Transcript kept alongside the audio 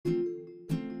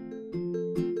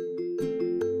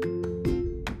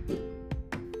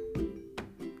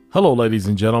Hello, ladies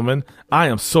and gentlemen. I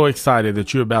am so excited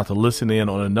that you're about to listen in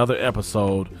on another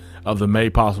episode of the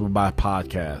Made Possible by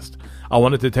podcast. I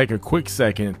wanted to take a quick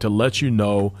second to let you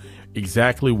know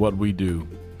exactly what we do.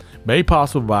 Made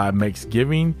Possible by makes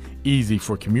giving easy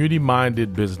for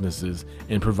community-minded businesses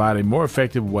and provide a more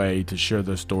effective way to share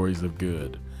their stories of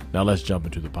good. Now let's jump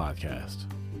into the podcast.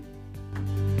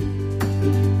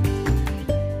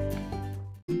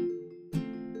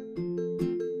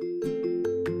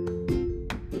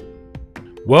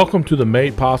 Welcome to the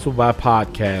Made Possible by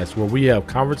podcast, where we have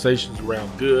conversations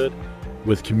around good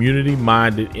with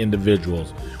community-minded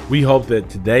individuals. We hope that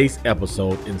today's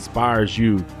episode inspires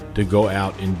you to go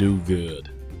out and do good.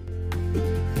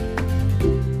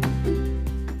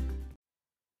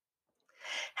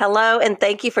 Hello, and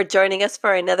thank you for joining us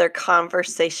for another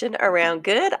conversation around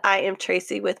good. I am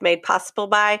Tracy with Made Possible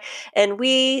By, and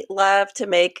we love to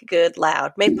make good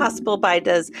loud. Made Possible By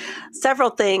does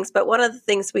several things, but one of the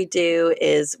things we do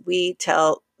is we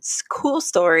tell cool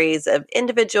stories of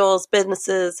individuals,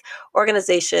 businesses,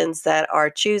 organizations that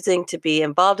are choosing to be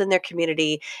involved in their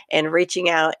community and reaching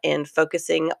out and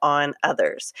focusing on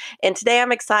others. And today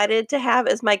I'm excited to have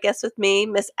as my guest with me,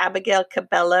 Miss Abigail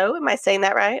Cabello. Am I saying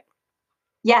that right?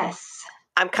 Yes.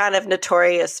 I'm kind of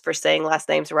notorious for saying last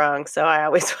names wrong, so I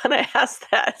always want to ask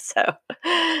that. So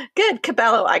good.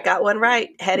 Cabello, I got one right.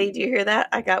 Hetty, do you hear that?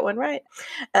 I got one right.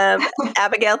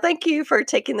 Abigail, thank you for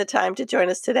taking the time to join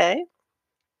us today.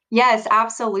 Yes,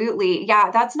 absolutely.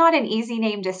 Yeah, that's not an easy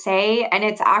name to say, and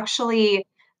it's actually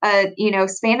a,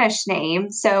 Spanish name.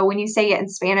 So when you say it in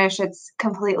Spanish, it's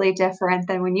completely different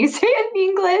than when you say it in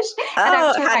English. And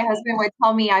I'm sure my husband would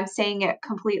tell me I'm saying it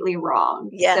completely wrong.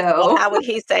 Yes. So well, how would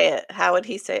he say it? How would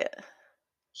he say it?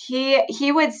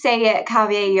 He would say it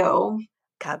cabello.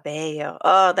 Cabello.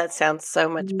 Oh, that sounds so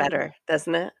much better,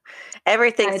 doesn't it?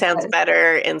 Everything It sounds does.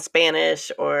 better in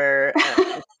Spanish or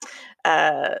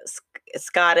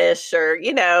Scottish or,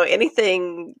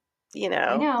 anything, I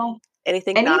know.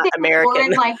 anything not Anything American.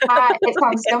 foreign like that, it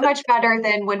sounds so much better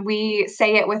than when we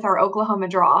say it with our Oklahoma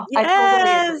draw. I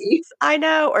totally Yes, agree. I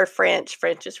know. Or French.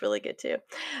 French is really good too.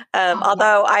 Oh,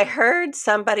 Although I heard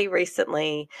somebody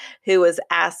recently who was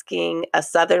asking a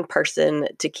Southern person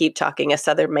to keep talking a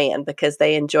Southern man because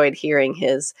they enjoyed hearing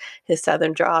his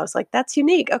Southern draw. I was like, that's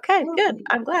unique. Okay, good. really?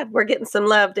 I'm glad we're getting some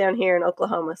love down here in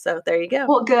Oklahoma. So there you go.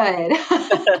 Well, good.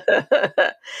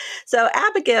 So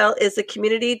Abigail is a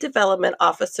community development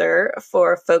officer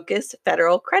for Focus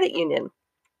Federal Credit Union.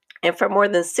 And for more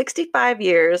than 65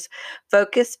 years,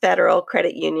 Focus Federal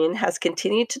Credit Union has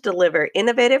continued to deliver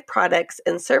innovative products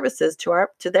and services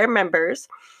to their members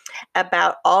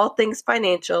about all things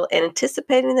financial and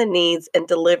anticipating the needs and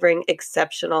delivering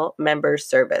exceptional member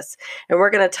service. And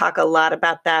we're going to talk a lot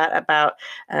about that, about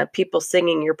people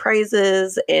singing your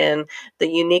praises and the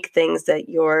unique things that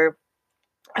your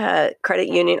credit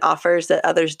union offers that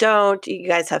others don't. You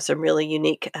guys have some really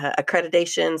unique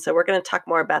accreditation. So we're going to talk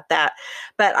more about that.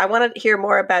 But I want to hear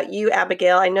more about you,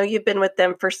 Abigail. I know you've been with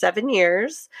them for 7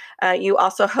 years. You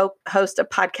also host a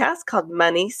podcast called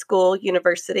Money School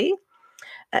University.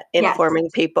 Informing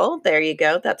people. There you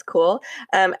go. That's cool.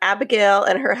 Abigail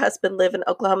and her husband live in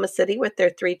Oklahoma City with their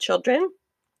 3 children.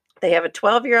 They have a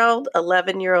 12-year-old,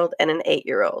 11-year-old, and an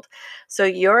 8-year-old. So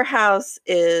your house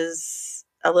is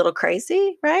a little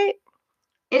crazy, right?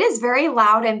 It is very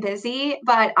loud and busy,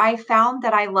 but I found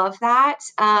that I love that.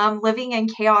 Living in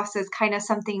chaos is kind of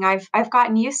something I've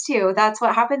gotten used to. That's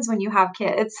what happens when you have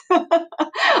kids,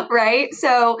 right?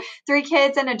 So 3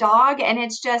 kids and a dog, and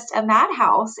it's just a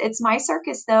madhouse. It's my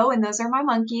circus though, and those are my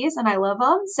monkeys, and I love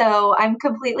them. So I'm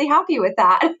completely happy with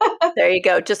that. There you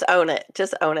go. Just own it.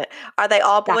 Just own it. Are they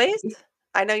all boys? Exactly.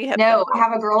 I know you have. No, I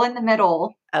have a girl in the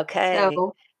middle. Okay.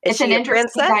 So Is it's an she a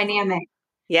interesting princess? dynamic.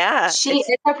 Yeah. She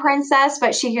is a princess,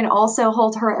 but she can also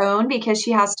hold her own because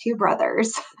she has 2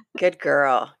 brothers. Good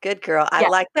girl. Good girl. I Yeah.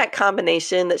 like that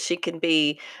combination that she can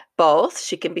be both.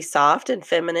 She can be soft and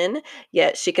feminine,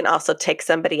 yet she can also take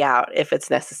somebody out if it's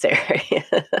necessary.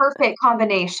 Perfect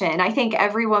combination. I think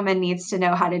every woman needs to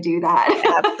know how to do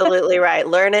that. Absolutely right.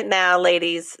 Learn it now,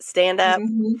 ladies. Stand up.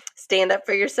 Mhm. Stand up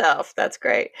for yourself. That's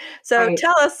great. So Right.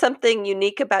 tell us something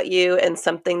unique about you and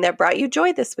something that brought you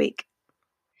joy this week.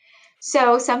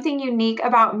 So something unique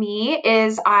about me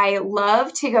is I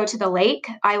love to go to the lake.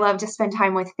 I love to spend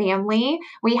time with family.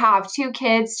 We have 2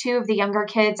 kids. 2 of the younger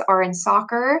kids are in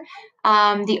soccer.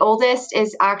 The oldest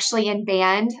is actually in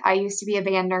band. I used to be a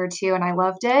band nerd too, and I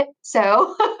loved it.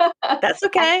 So That's I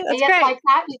okay. say That's it great. like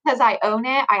that because I own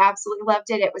it. I absolutely loved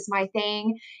it. It was my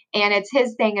thing, and it's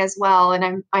his thing as well.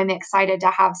 And I'm excited to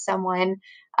have someone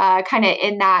kind of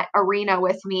in that arena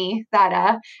with me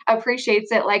that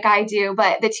appreciates it like I do.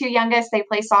 But the two youngest, they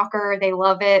play soccer. They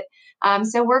love it.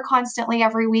 So we're constantly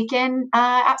every weekend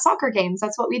at soccer games.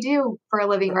 That's what we do for a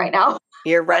living right now.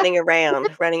 You're running around.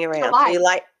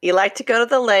 So you like to go to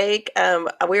the lake.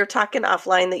 We were talking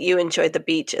offline that you enjoyed the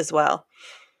beach as well.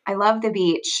 I love the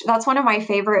beach. That's one of my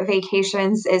favorite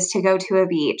vacations, is to go to a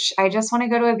beach. I just want to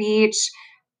go to a beach,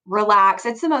 relax.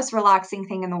 It's the most relaxing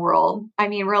thing in the world. I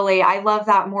mean, really, I love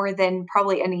that more than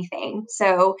probably anything.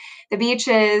 So the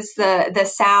beaches,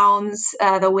 the sounds,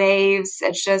 the waves,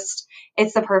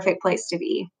 it's the perfect place to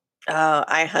be. Oh,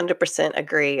 I 100%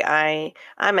 agree. I'm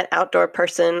an outdoor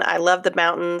person. I love the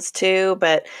mountains too,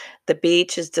 but the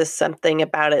beach is just something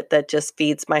about it that just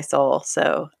feeds my soul.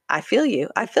 So I feel you.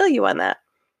 I feel you on that.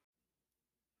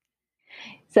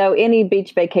 So any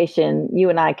beach vacation, you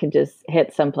and I can just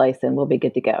hit someplace and we'll be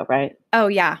good to go, right? Oh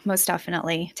yeah, most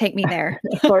definitely. Take me there.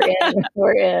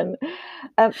 We're in.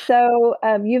 So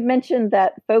you've mentioned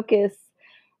that Focus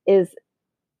is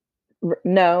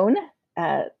known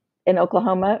in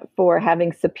Oklahoma for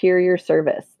having superior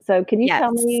service. So can you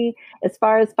tell me, as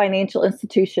far as financial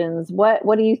institutions, what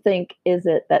do you think is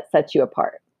it that sets you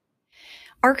apart?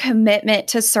 Our commitment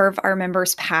to serve our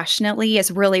members passionately is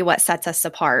really what sets us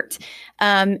apart.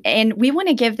 And we want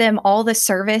to give them all the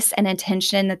service and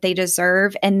attention that they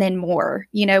deserve, and then more.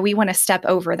 We want to step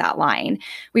over that line.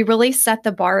 We really set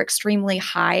the bar extremely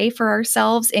high for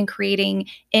ourselves in creating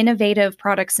innovative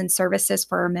products and services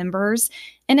for our members.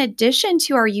 In addition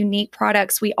to our unique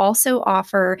products, we also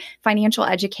offer financial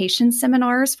education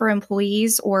seminars for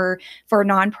employees or for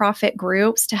nonprofit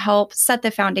groups to help set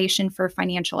the foundation for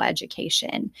financial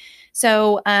education.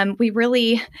 So we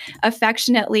really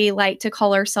affectionately like to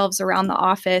call ourselves around the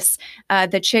office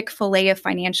the Chick-fil-A of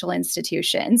financial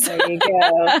institutions. There you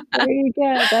go.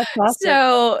 That's awesome.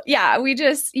 So yeah,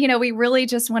 we really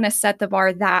just want to set the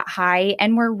bar that high.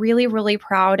 And we're really, really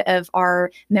proud of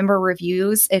our member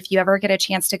reviews. If you ever get a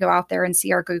chance to go out there and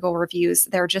see our Google reviews,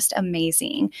 they're just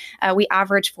amazing. We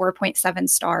average 4.7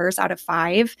 stars out of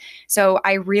 5. So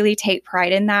I really take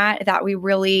pride in that we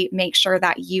really make sure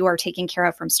that you are taken care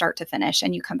of from start to finish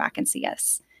and you come back and see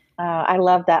us. I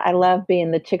love that. I love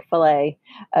being the Chick-fil-A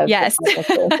of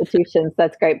institutions.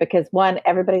 That's great because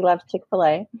everybody loves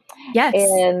Chick-fil-A. Yes.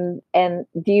 And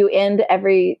do you end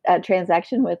every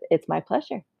transaction with "It's my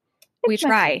pleasure"? We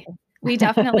try. We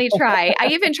definitely try. I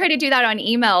even try to do that on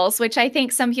emails, which I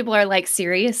think some people are like,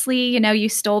 seriously, you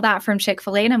stole that from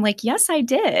Chick-fil-A. And I'm like, yes, I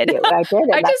did. I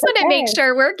did. I just want to make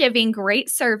sure we're giving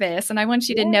great service. And I want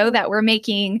you to know that we're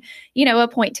making, a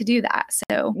point to do that.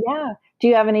 So, yeah. Do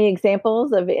you have any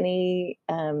examples of any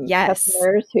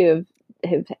customers who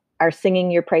are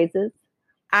singing your praises?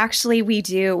 Actually, we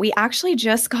do. We actually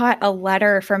just got a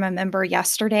letter from a member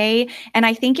yesterday, and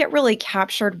I think it really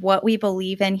captured what we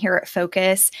believe in here at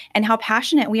Focus and how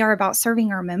passionate we are about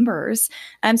serving our members.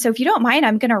 So if you don't mind,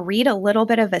 I'm going to read a little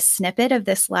bit of a snippet of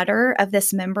this letter of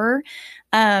this member.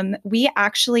 We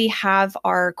actually have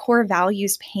our core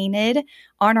values painted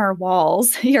on our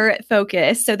walls here at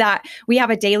Focus so that we have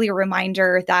a daily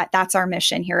reminder that that's our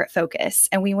mission here at Focus,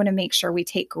 and we want to make sure we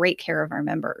take great care of our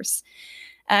members.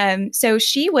 So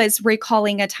she was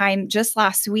recalling a time just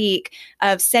last week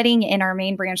of sitting in our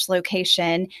main branch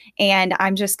location, and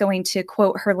I'm just going to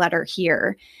quote her letter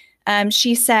here.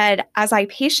 She said, "As I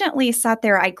patiently sat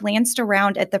there, I glanced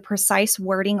around at the precise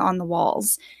wording on the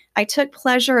walls. I took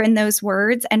pleasure in those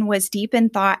words and was deep in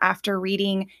thought after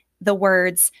reading the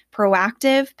words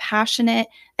proactive, passionate,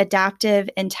 adaptive,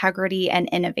 integrity, and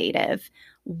innovative.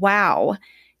 Wow."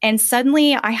 And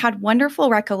suddenly I had wonderful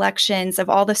recollections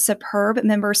of all the superb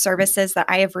member services that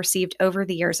I have received over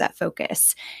the years at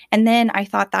Focus. And then I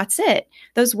thought, that's it.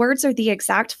 Those words are the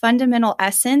exact fundamental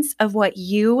essence of what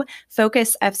you,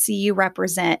 Focus FCU,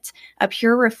 represent, a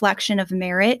pure reflection of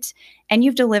merit. And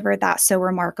you've delivered that so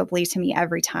remarkably to me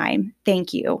every time.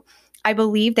 Thank you. I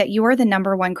believe that you are the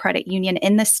number one credit union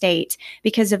in the state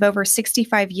because of over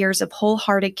 65 years of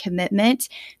wholehearted commitment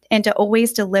and to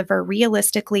always deliver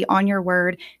realistically on your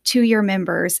word to your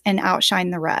members and outshine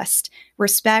the rest.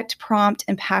 Respect, prompt,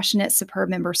 and passionate superb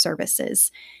member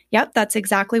services. Yep, that's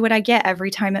exactly what I get every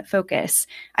time at Focus.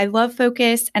 I love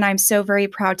Focus, and I'm so very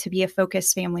proud to be a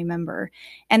Focus family member.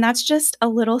 And that's just a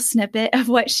little snippet of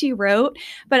what she wrote.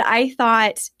 But I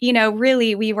thought,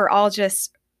 really, we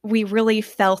really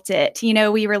felt it.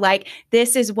 We were like,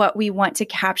 this is what we want to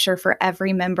capture for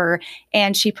every member.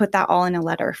 And she put that all in a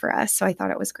letter for us. So I thought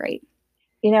it was great.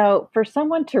 For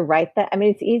someone to write that,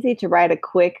 it's easy to write a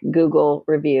quick Google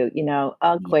review,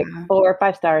 quick 4 or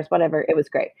 5 stars, whatever. It was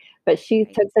great. But she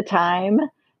took the time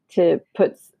to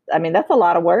put that's a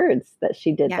lot of words that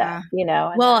she did Yeah.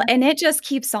 that. Well, and it just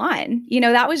keeps on.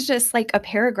 That was just like a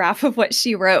paragraph of what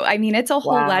she wrote. I mean, it's a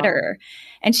whole Wow. letter.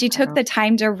 And she took Wow. the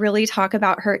time to really talk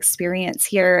about her experience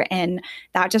here. And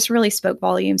that just really spoke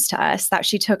volumes to us, that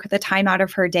she took the time out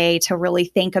of her day to really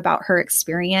think about her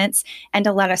experience and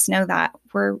to let us know that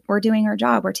we're doing our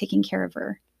job. We're taking care of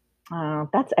her. Oh,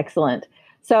 that's excellent.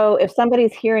 So if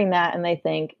somebody's hearing that and they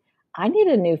think, I need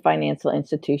a new financial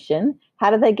institution,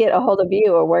 how do they get a hold of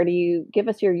you, or where do you give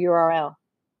us your URL?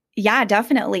 Yeah,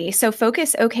 definitely. So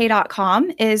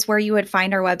focusok.com is where you would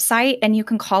find our website, and you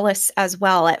can call us as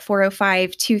well at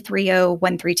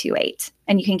 405-230-1328,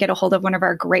 and you can get a hold of one of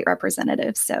our great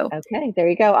representatives. So okay, there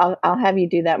you go. I'll have you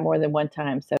do that more than one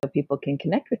time so people can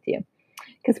connect with you,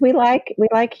 because we like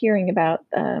hearing about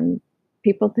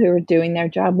people who are doing their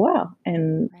job well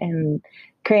and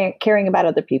caring about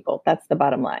other people. That's the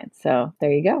bottom line. So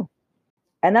there you go.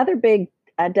 Another big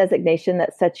designation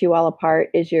that sets you all apart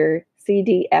is your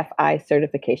CDFI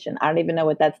certification. I don't even know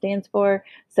what that stands for.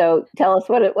 So tell us,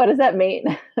 what does that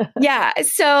mean? Yeah.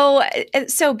 So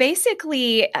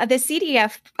basically, the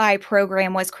CDFI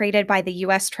program was created by the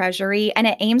U.S. Treasury, and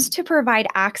it aims to provide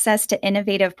access to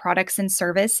innovative products and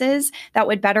services that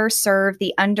would better serve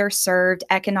the underserved,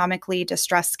 economically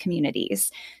distressed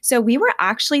communities. So we were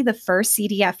actually the first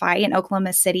CDFI in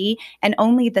Oklahoma City and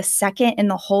only the second in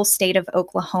the whole state of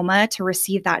Oklahoma to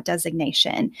receive that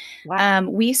designation. Wow.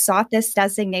 We sought this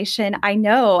designation. I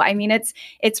know. I mean, it's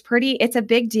a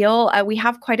big deal. We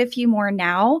have quite a few more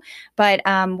now, but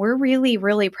we're really,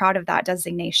 really proud of that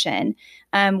designation.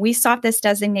 We sought this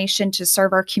designation to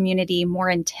serve our community more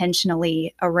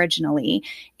intentionally originally,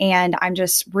 and I'm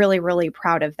just really, really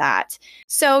proud of that.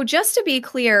 So just to be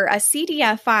clear, a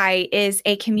CDFI is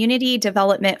a Community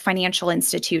Development Financial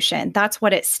Institution. That's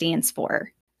what it stands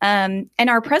for. And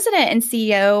our president and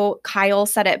CEO, Kyle,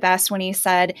 said it best when he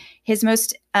said his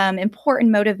most important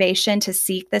motivation to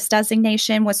seek this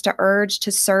designation was to urge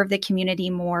to serve the community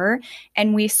more.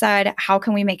 And we said, how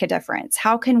can we make a difference?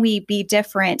 How can we be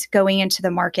different going into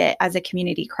the market as a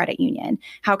community credit union?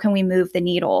 How can we move the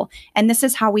needle? And this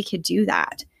is how we could do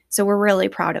that. So we're really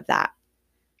proud of that.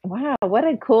 Wow, what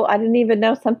a cool, I didn't even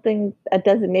know a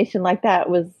designation like that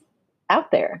was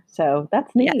out there. So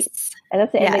that's neat. Yes. And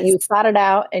that's and that you sought it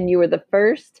out, and you were the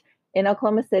first in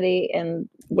Oklahoma City. And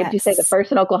would you say the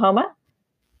first in Oklahoma?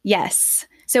 Yes.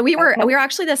 So we were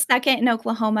actually the second in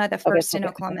Oklahoma, the first in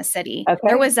Oklahoma City. Okay.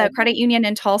 There was a credit union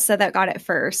in Tulsa that got it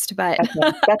first, but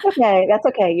that's okay. That's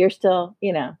okay. You're still,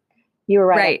 you were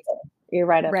right. Up there. You're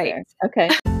right up there. Okay.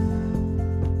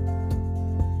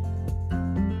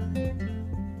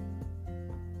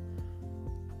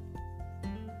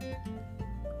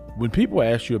 When people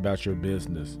ask you about your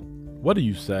business, what do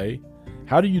you say?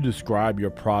 How do you describe your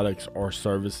products or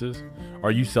services? Are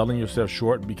you selling yourself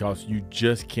short because you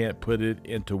just can't put it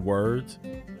into words?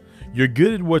 You're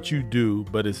good at what you do,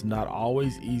 but it's not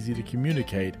always easy to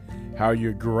communicate how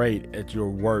you're great at your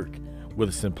work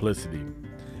with simplicity.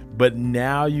 But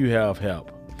now you have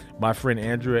help. My friend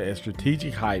Andrea at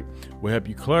Strategic Hype will help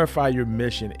you clarify your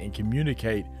mission and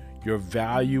communicate your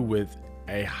value with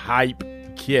a hype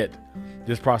kit.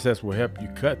 This process will help you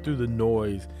cut through the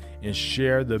noise and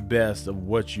share the best of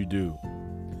what you do.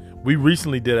 We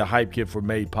recently did a hype kit for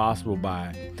Made Possible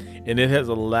By, and it has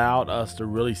allowed us to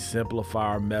really simplify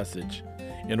our message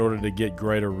in order to get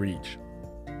greater reach.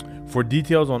 For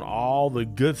details on all the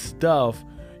good stuff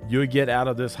you'll get out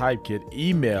of this hype kit,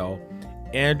 email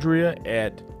Andrea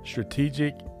at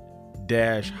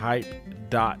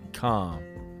strategic-hype.com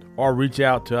or reach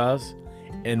out to us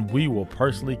and we will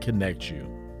personally connect you.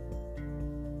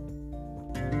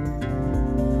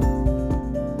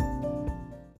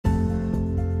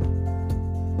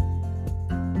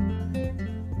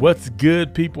 What's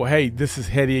good, people? Hey, this is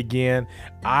Hetty again.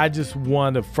 I just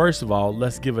want to, first of all,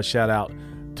 let's give a shout out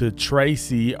to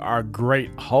Tracy, our great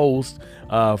host,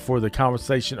 for the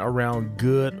conversation around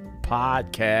good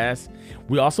podcasts.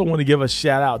 We also want to give a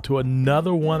shout out to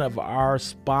another one of our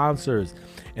sponsors,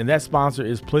 and that sponsor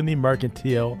is Plenty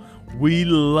Mercantile. We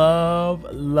love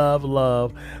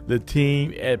the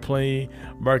team at Plenty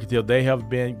Mercantile. They have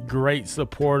been great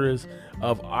supporters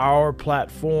of our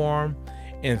platform.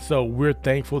 And so we're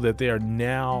thankful that they are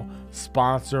now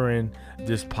sponsoring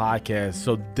this podcast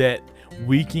so that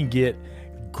we can get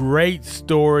great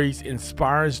stories,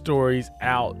 inspiring stories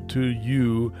out to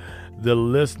you, the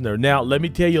listener. Now, let me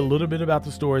tell you a little bit about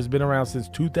the store. It's been around since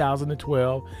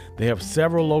 2012. They have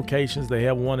several locations. They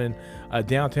have one in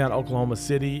downtown Oklahoma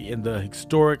City in the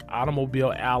historic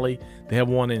Automobile Alley. They have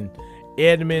one in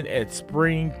Edmond at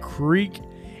Spring Creek,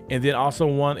 and then also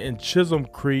one in Chisholm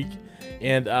Creek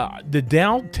And the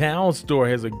downtown store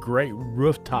has a great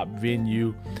rooftop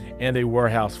venue and a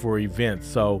warehouse for events.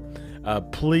 So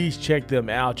please check them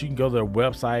out. You can go to their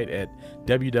website at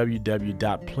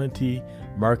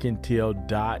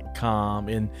www.plentymercantile.com.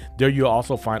 And there you'll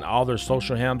also find all their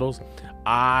social handles.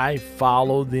 I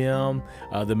follow them.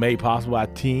 The Made Possible by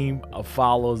team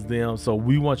follows them. So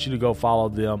we want you to go follow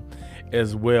them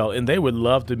as well. And they would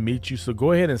love to meet you. So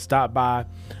go ahead and stop by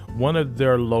one of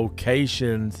their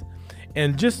locations.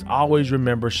 And just always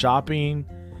remember, shopping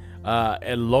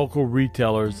at local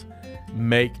retailers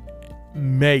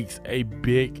makes a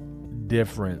big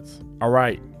difference. All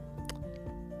right,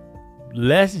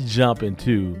 let's jump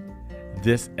into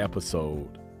this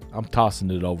episode. I'm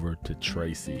tossing it over to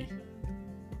Tracy.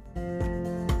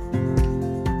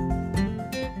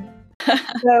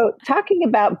 So, talking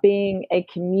about being a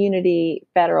community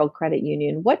federal credit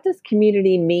union, what does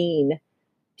community mean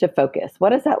to Focus? What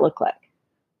does that look like?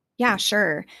 Yeah,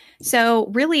 sure. So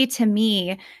really, to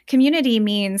me, community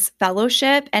means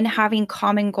fellowship and having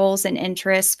common goals and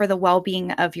interests for the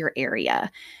well-being of your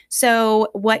area. So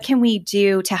what can we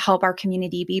do to help our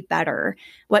community be better?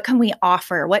 What can we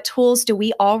offer? What tools do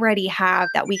we already have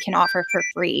that we can offer for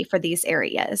free for these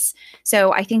areas?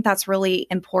 So I think that's really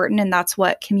important. And that's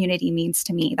what community means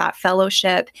to me, that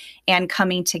fellowship and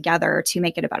coming together to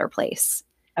make it a better place.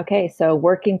 Okay, so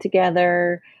working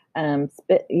together, you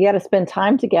got to spend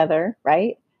time together,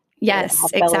 right? Yes,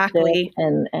 exactly.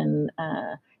 And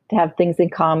to have things in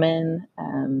common,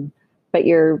 but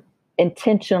you're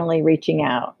intentionally reaching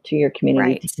out to your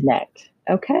community to connect.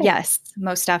 Okay. Yes,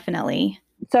 most definitely.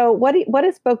 So what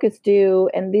does Focus do?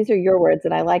 And these are your words,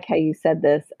 and I like how you said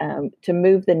this, to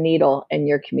move the needle in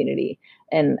your community.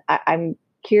 And I'm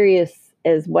curious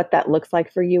as what that looks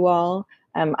like for you all.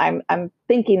 I'm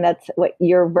thinking that's what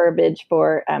your verbiage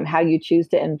for how you choose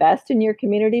to invest in your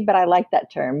community, but I like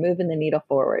that term, moving the needle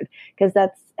forward, because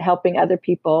that's helping other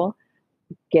people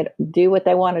do what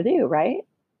they want to do, right?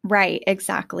 Right,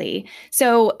 exactly.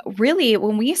 So really,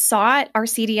 when we sought our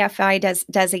CDFI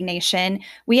designation,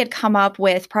 we had come up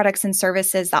with products and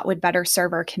services that would better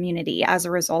serve our community as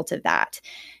a result of that.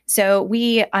 So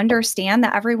we understand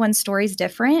that everyone's story is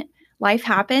different. Life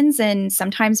happens, and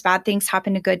sometimes bad things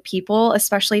happen to good people,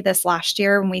 especially this last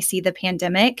year when we see the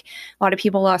pandemic. A lot of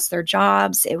people lost their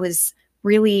jobs. It was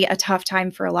really a tough time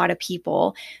for a lot of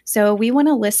people. So we want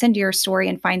to listen to your story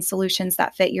and find solutions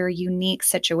that fit your unique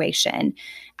situation.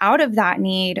 Out of that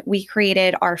need, we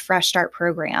created our Fresh Start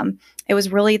program. It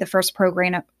was really the first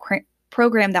program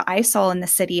that I saw in the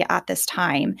city at this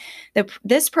time.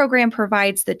 This program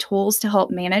provides the tools to help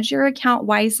manage your account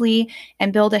wisely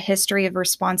and build a history of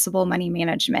responsible money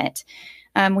management.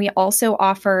 We also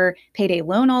offer payday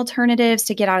loan alternatives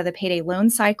to get out of the payday loan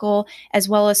cycle, as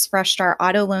well as Fresh Start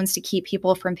auto loans to keep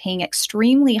people from paying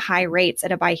extremely high rates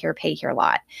at a buy here, pay here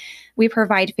lot. We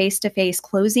provide face-to-face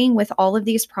closing with all of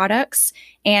these products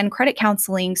and credit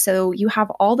counseling, so you have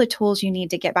all the tools you need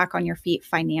to get back on your feet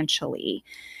financially.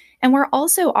 And we're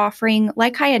also offering,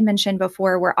 like I had mentioned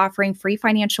before, we're offering free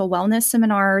financial wellness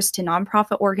seminars to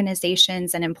nonprofit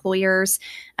organizations and employers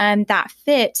that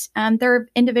fit their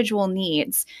individual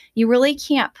needs. You really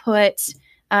can't put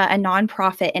a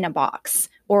nonprofit in a box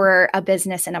or a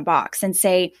business in a box and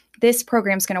say, this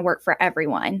program is going to work for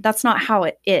everyone. That's not how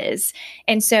it is.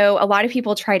 And so a lot of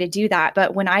people try to do that.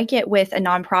 But when I get with a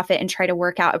nonprofit and try to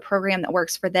work out a program that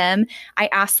works for them, I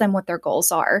ask them what their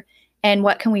goals are. And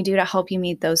what can we do to help you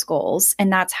meet those goals?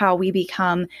 And that's how we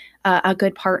become a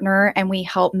good partner, and we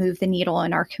help move the needle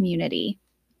in our community.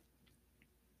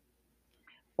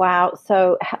 Wow.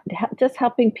 So just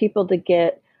helping people to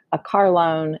get a car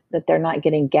loan that they're not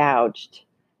getting gouged,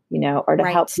 or to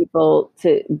help people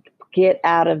to get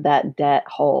out of that debt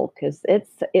hole, because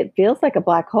it feels like a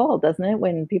black hole, doesn't it?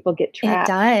 When people get trapped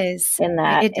in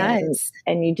that. It does.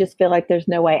 And you just feel like there's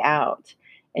no way out,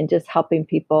 and just helping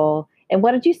people. And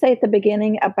what did you say at the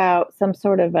beginning about some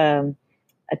sort of a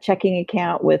checking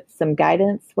account with some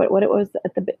guidance? What it was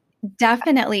at the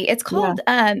Definitely. It's called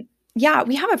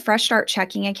we have a Fresh Start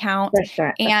checking account. Fresh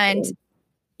Start. And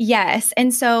yes.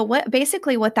 And so what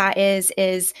that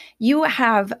is you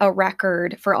have a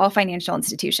record for all financial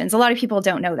institutions. A lot of people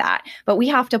don't know that, but we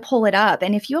have to pull it up.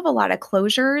 And if you have a lot of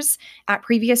closures at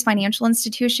previous financial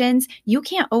institutions, you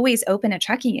can't always open a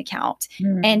checking account.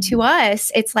 Mm-hmm. And to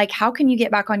us, it's like, how can you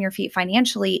get back on your feet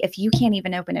financially if you can't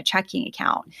even open a checking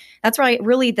account? That's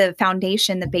really the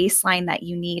foundation, the baseline that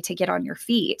you need to get on your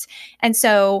feet. And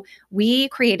so we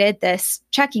created this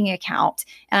checking account.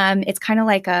 It's kind of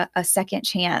like a second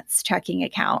chance chance checking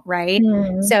account, right?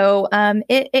 Mm. So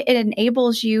it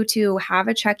enables you to have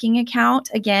a checking account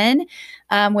again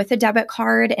with a debit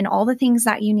card and all the things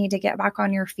that you need to get back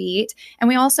on your feet. And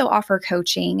we also offer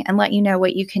coaching and let you know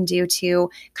what you can do to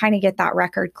kind of get that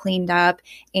record cleaned up,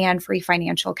 and free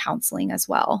financial counseling as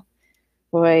well.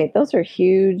 Boy, those are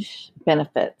huge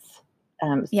benefits,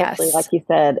 especially Yes. like you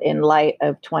said, in light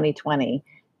of 2020.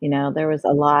 There was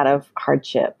a lot of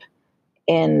hardship.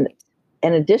 And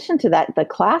in addition to that, the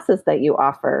classes that you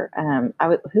offer,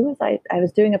 who was I? I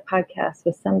was doing a podcast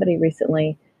with somebody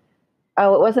recently.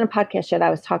 Oh, it wasn't a podcast yet. I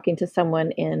was talking to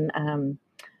someone in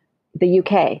the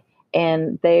UK,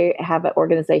 and they have an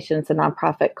organization, it's a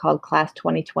nonprofit called Class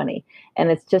 2020.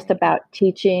 And it's just about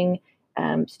teaching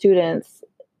students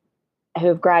who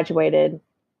have graduated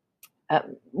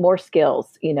more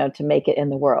skills, to make it in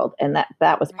the world. And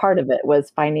that was part of it, was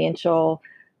financial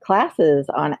classes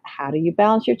on how do you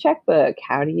balance your checkbook?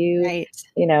 How do you, Right.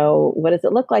 what does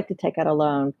it look like to take out a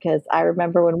loan? Because I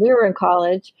remember when we were in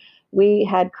college, we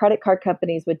had credit card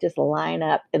companies would just line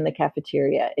up in the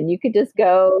cafeteria, and you could just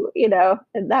go,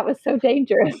 and that was so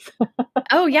dangerous.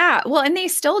 Oh, yeah. Well, and they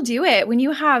still do it. When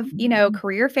you have,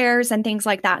 career fairs and things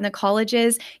like that in the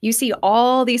colleges, you see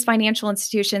all these financial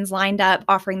institutions lined up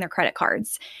offering their credit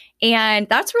cards. And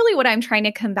that's really what I'm trying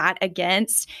to combat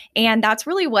against. And that's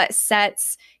really what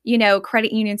sets,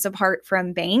 credit unions apart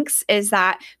from banks, is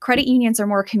that credit unions are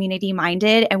more community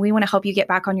minded, and we want to help you get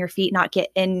back on your feet, not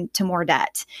get into more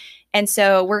debt. And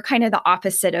so we're kind of the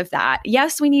opposite of that.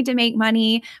 Yes, we need to make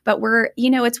money, but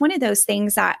it's one of those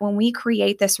things that when we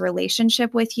create this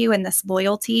relationship with you and this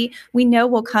loyalty, we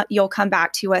know you'll come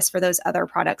back to us for those other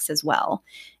products as well.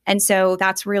 And so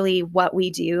that's really what we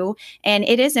do. And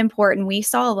it is important. We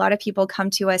saw a lot of people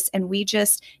come to us, and we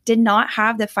just did not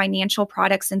have the financial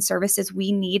products and services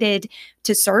we needed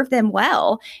to serve them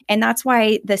well. And that's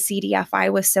why the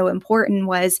CDFI was so important,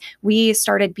 was we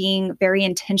started being very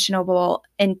intentional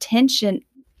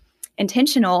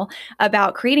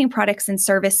about creating products and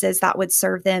services that would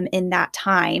serve them in that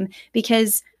time,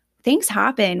 because things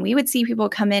happen. We would see people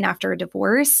come in after a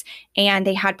divorce and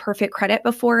they had perfect credit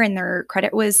before, and their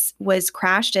credit was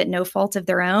crashed at no fault of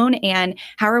their own. And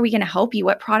how are we going to help you?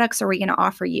 What products are we going to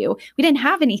offer you? We didn't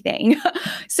have anything.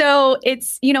 So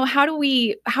it's, how do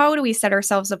we set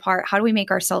ourselves apart? How do we make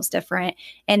ourselves different?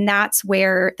 And that's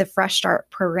where the Fresh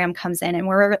Start program comes in. And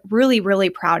we're really,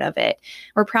 really proud of it.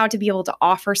 We're proud to be able to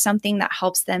offer something that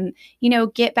helps them,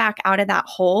 get back out of that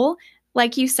hole,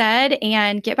 like you said,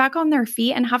 and get back on their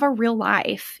feet and have a real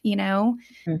life,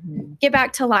 Mm-hmm. Get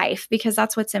back to life, because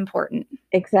that's what's important.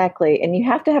 Exactly. And you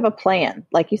have to have a plan.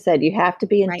 Like you said, you have to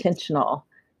be intentional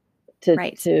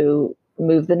to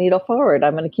move the needle forward.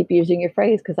 I'm going to keep using your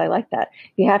phrase because I like that.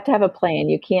 You have to have a plan.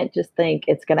 You can't just think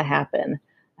it's going to happen.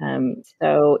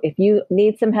 So if you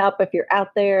need some help, if you're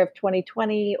out there, if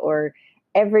 2020 or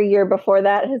every year before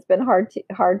that has been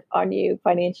hard on you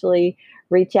financially,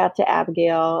 reach out to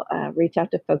Abigail, reach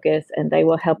out to Focus, and they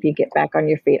will help you get back on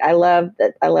your feet. I love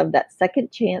that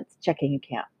second chance checking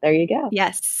account. There you go.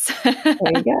 Yes. There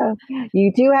you go.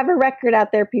 You do have a record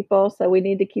out there, people, so we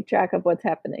need to keep track of what's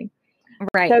happening.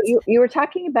 Right. So you were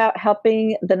talking about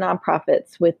helping the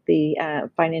nonprofits with the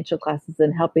financial classes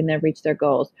and helping them reach their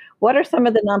goals. What are some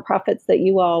of the nonprofits that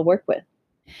you all work with?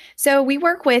 So we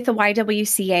work with the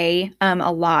YWCA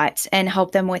a lot and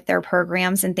help them with their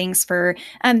programs and things for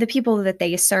the people that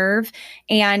they serve.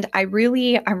 And I'm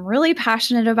really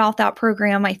passionate about that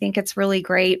program. I think it's really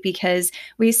great because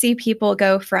we see people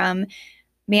go from,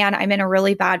 man, I'm in a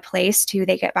really bad place, to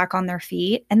they get back on their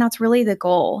feet. And that's really the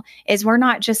goal, is we're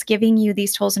not just giving you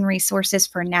these tools and resources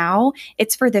for now,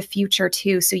 it's for the future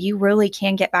too. So you really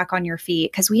can get back on your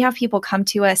feet, because we have people come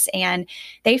to us and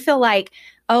they feel like,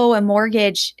 oh, a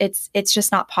mortgage, it's just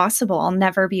not possible. I'll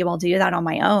never be able to do that on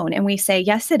my own. And we say,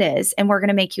 yes, it is. And we're going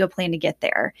to make you a plan to get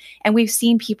there. And we've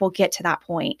seen people get to that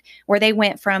point where they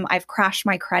went from, I've crashed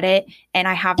my credit and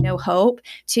I have no hope,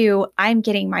 to I'm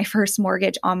getting my first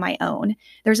mortgage on my own.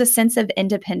 There's a sense of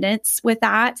independence with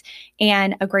that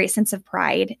and a great sense of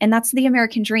pride. And that's the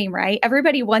American dream, right?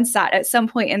 Everybody wants that at some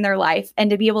point in their life. And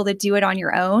to be able to do it on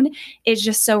your own is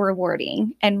just so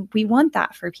rewarding. And we want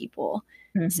that for people.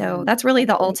 Mm-hmm. So that's really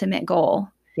the ultimate goal.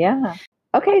 Yeah.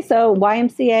 Okay. So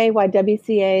YMCA,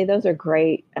 YWCA, those are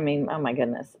great. I mean, oh my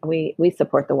goodness, we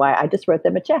support the Y. I just wrote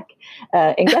them a check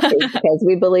in Guthrie because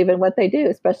we believe in what they do,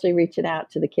 especially reaching out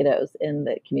to the kiddos in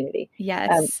the community.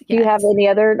 Yes. Do you have any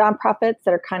other nonprofits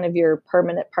that are kind of your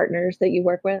permanent partners that you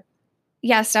work with?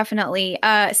 Yes, definitely.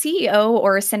 CEO,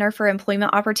 or Center for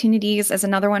Employment Opportunities, is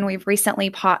another one we've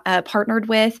recently partnered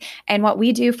with. And what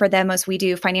we do for them is we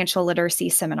do financial literacy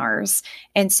seminars.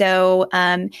 And so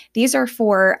these are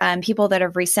for people that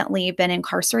have recently been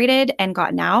incarcerated and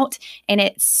gotten out. And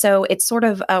it's sort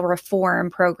of a reform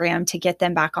program to get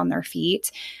them back on their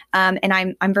feet. And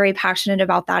I'm very passionate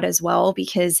about that as well,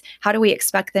 because how do we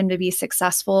expect them to be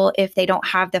successful if they don't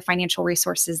have the financial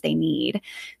resources they need?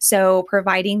 So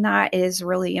providing that is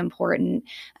really important.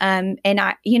 And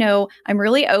I'm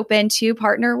really open to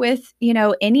partner with,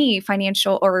 any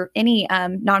financial or any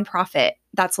nonprofit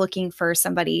that's looking for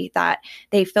somebody that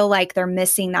they feel like they're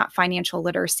missing that financial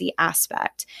literacy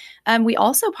aspect. We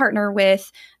also partner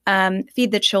with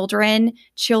Feed the Children,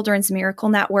 Children's Miracle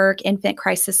Network, Infant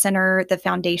Crisis Center, the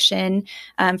Foundation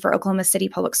for Oklahoma City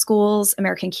Public Schools,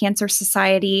 American Cancer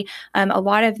Society. A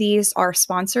lot of these are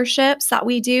sponsorships that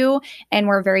we do, and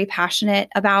we're very passionate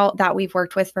about, that we've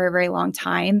worked with for a very long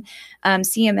time.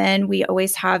 CMN, we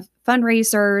always have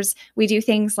fundraisers. We do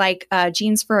things like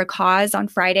Jeans for a Cause on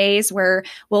Fridays, where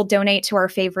we'll donate to our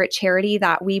favorite charity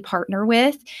that we partner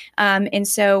with. And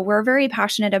so we're very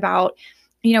passionate about,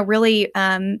 really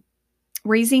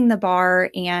raising the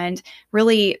bar and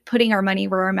really putting our money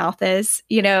where our mouth is,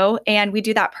 and we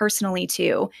do that personally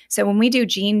too. So when we do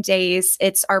Jean Days,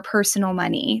 it's our personal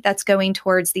money that's going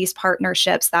towards these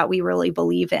partnerships that we really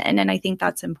believe in. And I think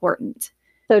that's important.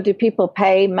 So do people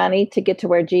pay money to get to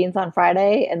wear jeans on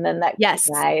Friday? And then Yes.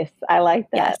 Nice. I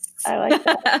like that. Yes. I like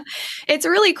that. It's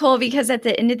really cool because at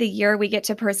the end of the year, we get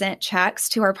to present checks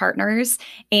to our partners.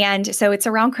 And so it's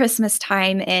around Christmas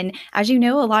time. And as you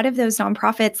know, a lot of those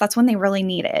nonprofits, that's when they really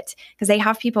need it, because they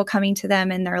have people coming to them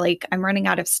and they're like, I'm running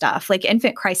out of stuff. Like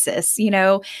Infant Crisis,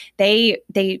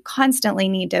 they constantly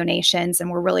need donations, and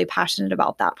we're really passionate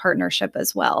about that partnership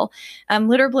as well.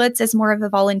 Litter Blitz is more of a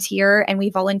volunteer, and we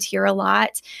volunteer a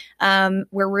lot.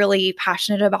 We're really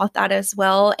passionate about that as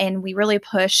well. And we really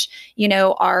push,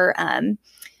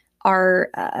 our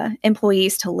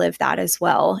employees to live that as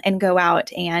well and go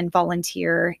out and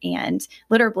volunteer. And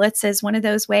Litter Blitz is one of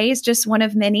those ways, just one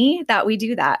of many that we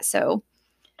do that. So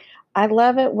I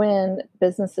love it when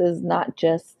businesses not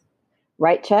just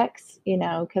write checks,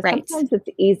 because Right. sometimes it's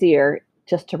easier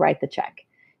just to write the check,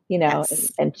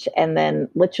 Yes. and then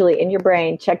literally in your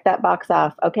brain, check that box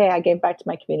off. Okay, I gave back to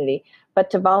my community. But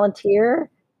to volunteer,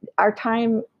 our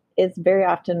time is very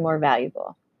often more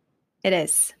valuable. It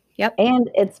is. Yep. And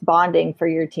it's bonding for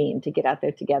your team to get out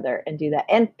there together and do that.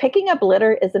 And picking up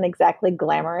litter isn't exactly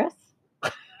glamorous.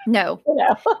 No,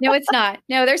 no, it's not.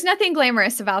 No, there's nothing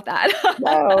glamorous about that.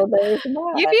 No, there's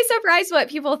not. You'd be surprised what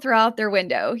people throw out their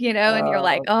window, and you're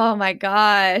like, oh my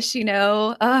gosh,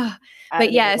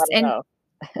 but yes. And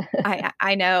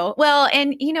I know. Well,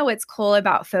 and what's cool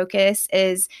about Focus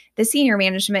is the senior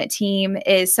management team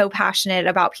is so passionate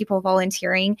about people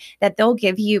volunteering that they'll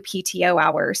give you PTO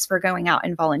hours for going out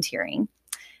and volunteering.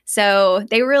 So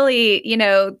they really,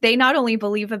 they not only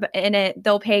believe in it,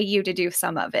 they'll pay you to do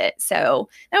some of it. So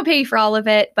they don't pay you for all of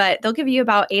it, but they'll give you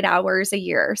about 8 hours a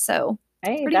year. So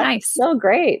hey, pretty that's nice. So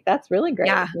great. That's really great.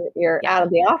 Yeah. You're out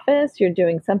of the office. You're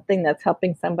doing something that's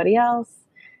helping somebody else.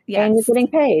 Yes. And you're getting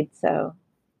paid. So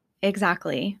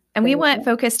exactly. And we want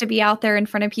Focus to be out there in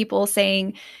front of people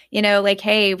saying,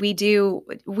 hey, we do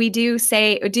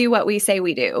what we say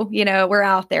we do. We're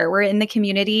out there, we're in the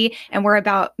community, and we're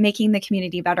about making the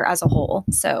community better as a whole.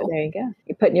 So there you go.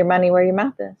 You're putting your money where your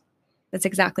mouth is. That's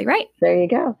exactly right. There you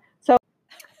go.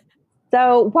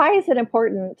 So why is it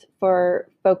important for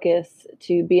Focus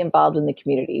to be involved in the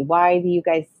community? Why do you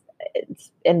guys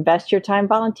invest your time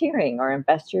volunteering or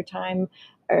invest your time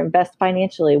or invest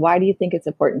financially? Why do you think it's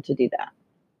important to do that?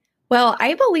 Well,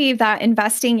 I believe that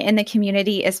investing in the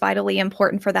community is vitally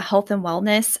important for the health and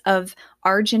wellness of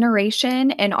our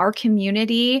generation and our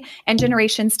community and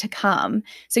generations to come.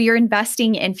 So you're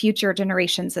investing in future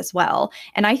generations as well.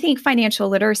 And I think financial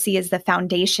literacy is the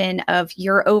foundation of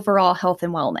your overall health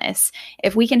and wellness.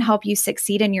 If we can help you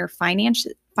succeed in your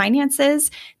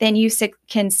finances, then you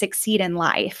can succeed in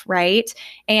life, right?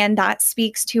 And that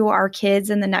speaks to our kids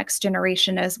and the next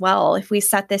generation as well. If we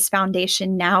set this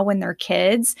foundation now when they're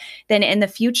kids, then in the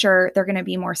future, they're going to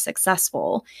be more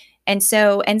successful. And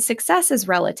success is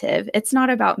relative. It's not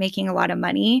about making a lot of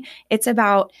money. It's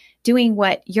about doing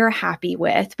what you're happy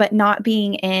with, but not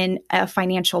being in a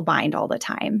financial bind all the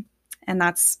time.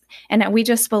 And we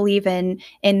just believe in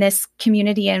this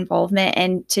community involvement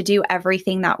and to do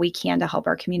everything that we can to help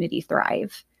our community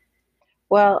thrive.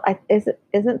 Well,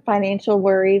 isn't financial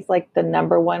worries like the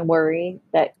number one worry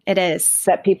that it is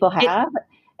that people have?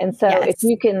 And so if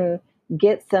you can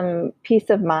get some peace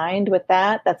of mind with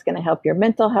that. That's going to help your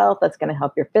mental health. That's going to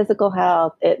help your physical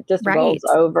health. It just rolls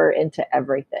Right. over into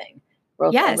everything.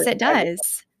 Rolls over Yes, it into everything.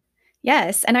 does.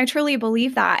 Yes, and I truly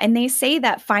believe that. And they say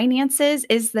that finances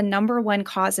is the number one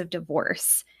cause of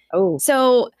divorce. Oh,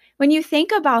 So when you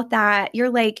think about that,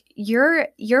 you're like, you're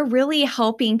really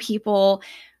helping people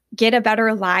get a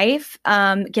better life,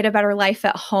 get a better life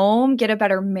at home, get a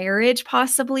better marriage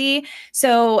possibly.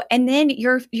 So, and then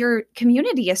your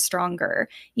community is stronger.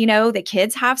 You know, the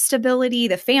kids have stability,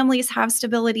 the families have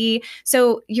stability.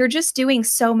 So you're just doing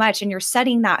so much and you're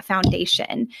setting that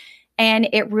foundation. And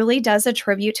it really does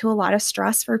attribute to a lot of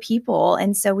stress for people.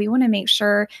 And so we want to make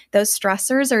sure those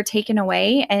stressors are taken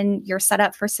away and you're set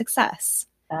up for success.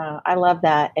 I love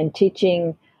that. And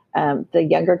teaching the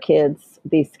younger kids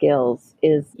these skills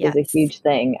is a Yes. huge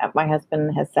thing. My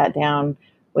husband has sat down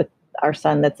with our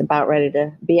son that's about ready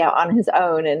to be out on his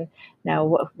own. And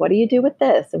now, what do you do with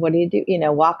this? And what do you do?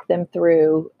 Walk them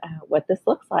through what this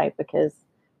looks like, because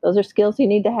those are skills you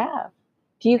need to have.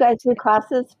 Do you guys do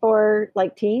classes for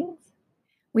like teens?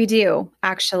 We do,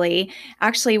 actually.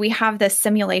 Actually, we have this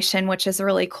simulation, which is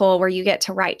really cool, where you get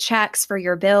to write checks for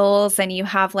your bills and you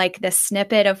have like this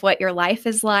snippet of what your life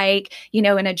is like, you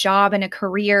know, in a job and a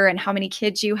career and how many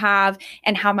kids you have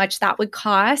and how much that would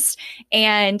cost.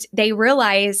 And they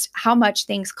realized how much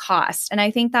things cost. And I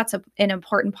think that's an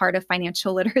important part of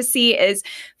financial literacy is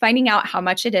finding out how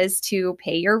much it is to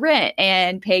pay your rent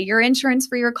and pay your insurance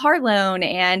for your car loan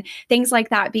and things like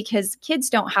that, because kids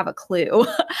don't have a clue.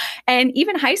 And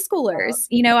even high schoolers,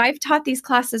 you know, I've taught these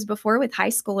classes before with high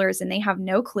schoolers and they have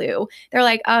no clue. They're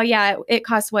like, oh yeah, it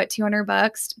costs what,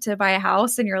 $200 to buy a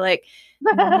house? And you're like,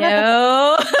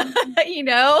 no, you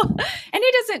know, and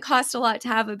it doesn't cost a lot to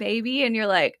have a baby. And you're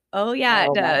like, oh yeah,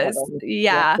 it does.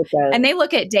 Yeah. Yes, it does. And they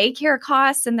look at daycare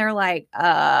costs and they're like,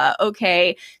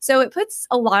 okay. So it puts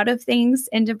a lot of things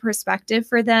into perspective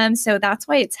for them. So that's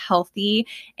why it's healthy.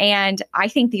 And I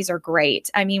think these are great.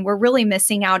 I mean, we're really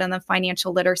missing out on the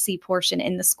financial literacy portion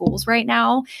in the schools right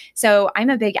now. So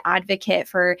I'm a big advocate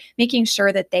for making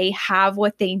sure that they have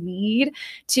what they need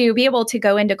to be able to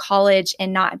go into college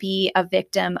and not be a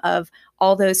victim of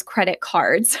all those credit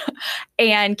cards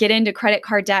and get into credit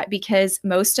card debt, because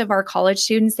most of our college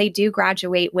students, they do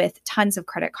graduate with tons of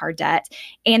credit card debt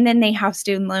and then they have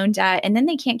student loan debt and then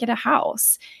they can't get a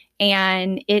house.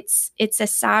 And it's a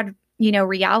sad, you know,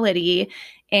 reality.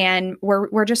 And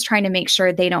we're just trying to make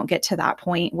sure they don't get to that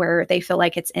point where they feel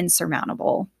like it's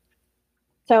insurmountable.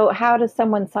 So how does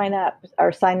someone sign up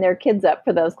or sign their kids up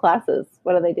for those classes?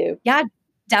 What do they do? Yeah,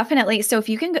 definitely. So if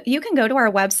you can go to our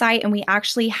website and we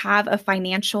actually have a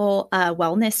financial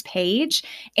wellness page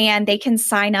and they can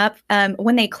sign up.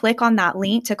 When they click on that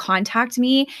link to contact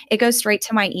me, it goes straight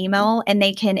to my email and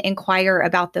they can inquire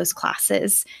about those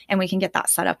classes and we can get that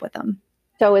set up with them.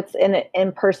 So it's an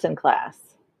in-person class,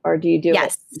 or do you do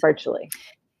Yes. it virtually?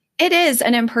 It is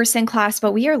an in-person class,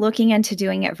 but we are looking into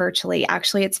doing it virtually.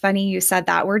 Actually, it's funny you said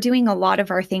that. We're doing a lot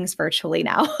of our things virtually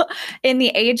now. In the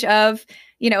age of,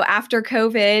 you know, after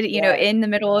COVID, you know, in the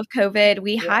middle of COVID,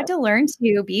 we had to learn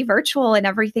to be virtual in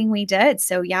everything we did.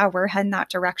 So yeah, we're heading that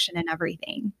direction in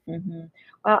everything. Mm-hmm.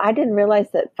 Well, I didn't realize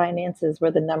that finances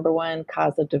were the number one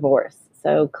cause of divorce.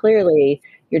 So clearly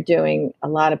you're doing a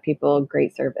lot of people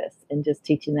great service and just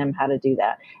teaching them how to do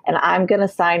that. And I'm going to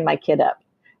sign my kid up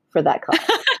for that class.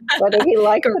 Whether he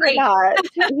likes it or not,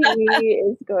 he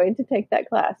is going to take that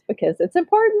class because it's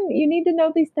important. You need to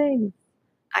know these things.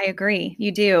 I agree.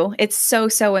 You do. It's so,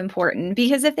 so important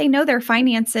because if they know their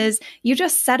finances, you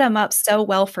just set them up so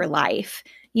well for life.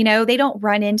 You know, they don't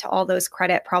run into all those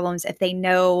credit problems if they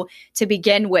know to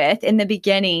begin with in the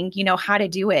beginning, you know, how to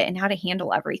do it and how to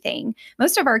handle everything.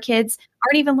 Most of our kids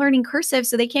aren't even learning cursive,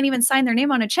 so they can't even sign their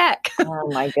name on a check. Oh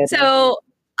my goodness. So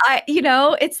you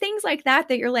know, it's things like that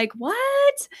you're like,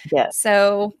 what? Yes.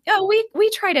 So we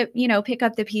try to, you know, pick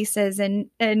up the pieces and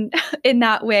in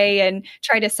that way and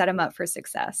try to set them up for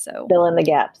success. So fill in the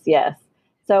gaps. Yes.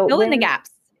 So fill in the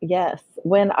gaps. Yes.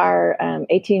 When our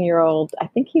 18-year-old, I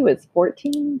think he was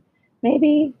 14,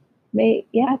 maybe.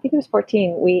 Yeah, I think he was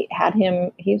 14. We had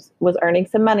him, was earning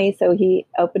some money. So he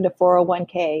opened a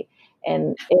 401k.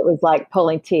 And it was like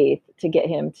pulling teeth to get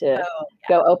him to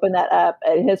go open that up.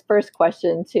 And his first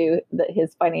question to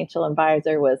his financial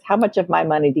advisor was, how much of my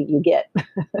money do you get?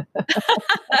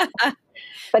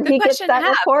 But he gets that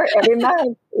report every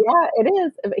month. Yeah, it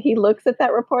is. He looks at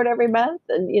that report every month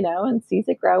and, you know, and sees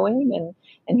it growing.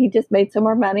 And he just made some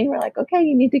more money. We're like, okay,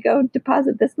 you need to go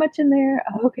deposit this much in there.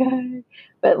 Okay.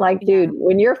 But like, dude,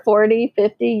 when you're 40,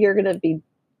 50, you're going to be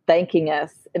thanking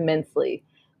us immensely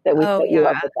that we Oh, set you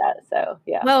up yeah. with that. So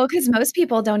yeah. Well, because most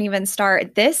people don't even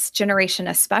start, this generation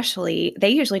especially, they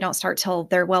usually don't start till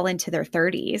they're well into their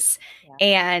 30s. Yeah.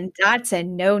 And that's a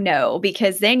no-no,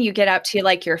 because then you get up to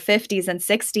like your 50s and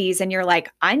 60s and you're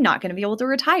like, I'm not going to be able to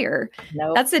retire.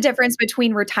 No. That's the difference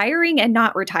between retiring and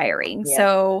not retiring. Yeah,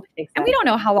 So, and we exactly. don't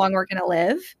know how long we're going to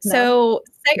live. No. So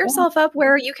set Yeah. yourself up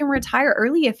where you can retire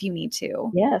early if you need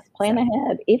to. Yes, plan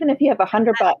ahead. Even if you have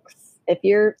 $100, if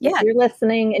you're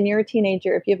listening and you're a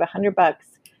teenager, if you have $100,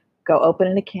 go open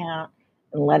an account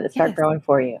and let it start Yes. growing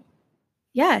for you.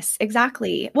 Yes,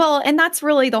 exactly. Well, and that's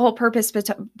really the whole purpose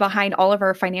behind all of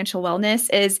our financial wellness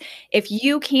is if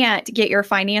you can't get your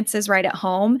finances right at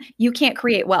home, you can't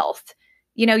create wealth.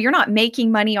 You know, you're not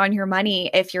making money on your money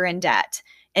if you're in debt.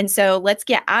 And so let's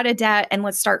get out of debt and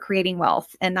let's start creating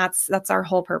wealth. And that's our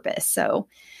whole purpose. So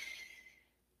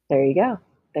there you go.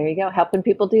 There you go. Helping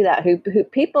people do that.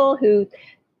 People who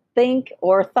think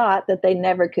or thought that they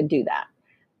never could do that.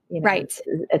 You know, right.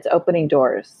 It's opening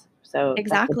doors. So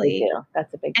exactly.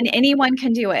 That's a big deal. And deal. anyone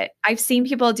can do it. I've seen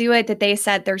people do it that they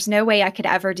said, there's no way I could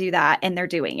ever do that. And they're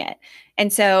doing it.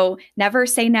 And so never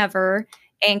say never.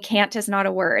 And can't is not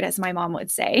a word, as my mom would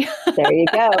say. There you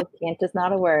go. Can't is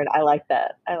not a word. I like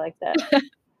that.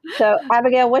 So,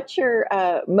 Abigail, what's your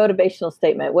motivational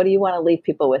statement? What do you want to leave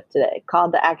people with today?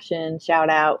 Call to action, shout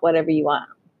out, whatever you want.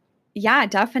 Yeah,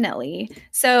 definitely.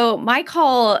 So my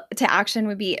call to action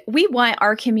would be, we want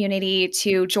our community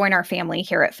to join our family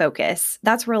here at Focus.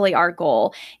 That's really our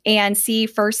goal, and see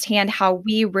firsthand how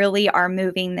we really are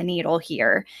moving the needle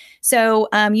here. So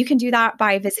you can do that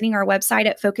by visiting our website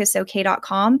at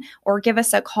focusok.com or give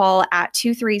us a call at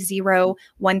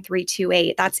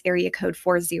 230-1328. That's area code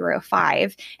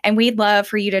 405. And we'd love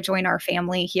for you to join our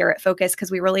family here at Focus, because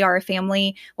we really are a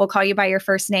family. We'll call you by your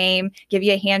first name, give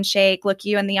you a handshake, look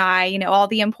you in the eye, you know, all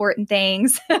the important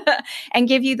things, and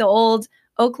give you the old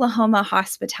Oklahoma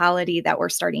hospitality that we're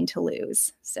starting to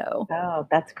lose. So, oh,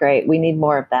 that's great. We need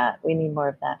more of that.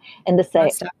 And to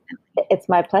say, it's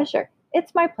my pleasure.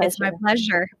 It's my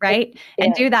pleasure, right? Yeah.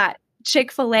 And do that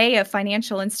Chick-fil-A of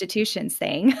financial institutions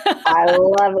thing. I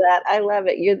love that. I love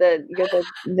it. You're the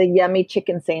yummy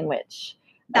chicken sandwich.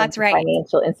 That's right.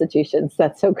 Financial institutions.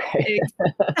 That's so great.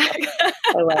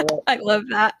 I love it. I love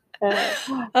that.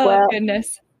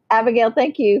 Goodness. Abigail,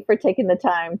 thank you for taking the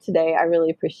time today. I really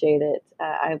appreciate it.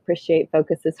 I appreciate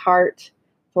Focus's heart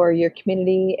for your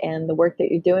community and the work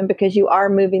that you're doing, because you are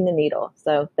moving the needle.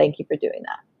 So thank you for doing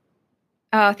that.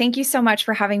 Oh, thank you so much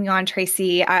for having me on,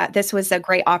 Tracy. This was a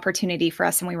great opportunity for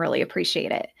us, and we really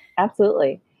appreciate it.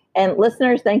 Absolutely. And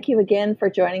listeners, thank you again for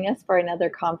joining us for another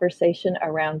conversation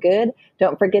around good.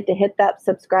 Don't forget to hit that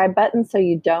subscribe button so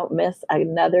you don't miss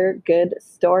another good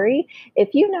story.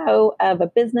 If you know of a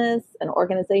business, an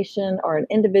organization, or an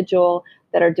individual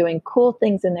that are doing cool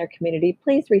things in their community,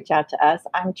 please reach out to us.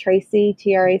 I'm Tracy,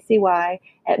 Tracy,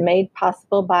 at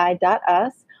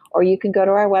madepossibleby.us, or you can go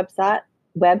to our website,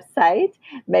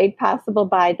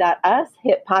 madepossibleby.us,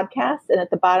 hit podcast, and at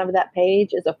the bottom of that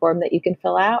page is a form that you can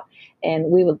fill out, and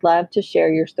we would love to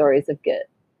share your stories of good.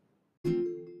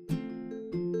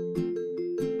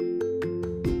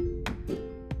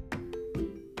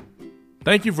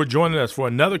 Thank you for joining us for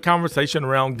another conversation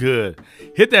around good.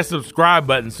 Hit that subscribe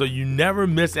button so you never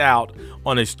miss out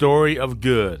on a story of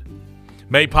good.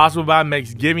 Made Possible By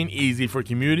makes giving easy for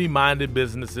community-minded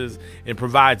businesses and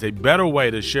provides a better way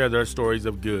to share their stories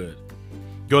of good.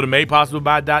 Go to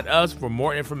madepossibleby.us for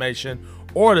more information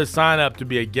or to sign up to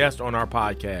be a guest on our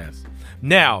podcast.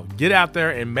 Now, get out there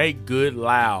and make good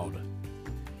loud.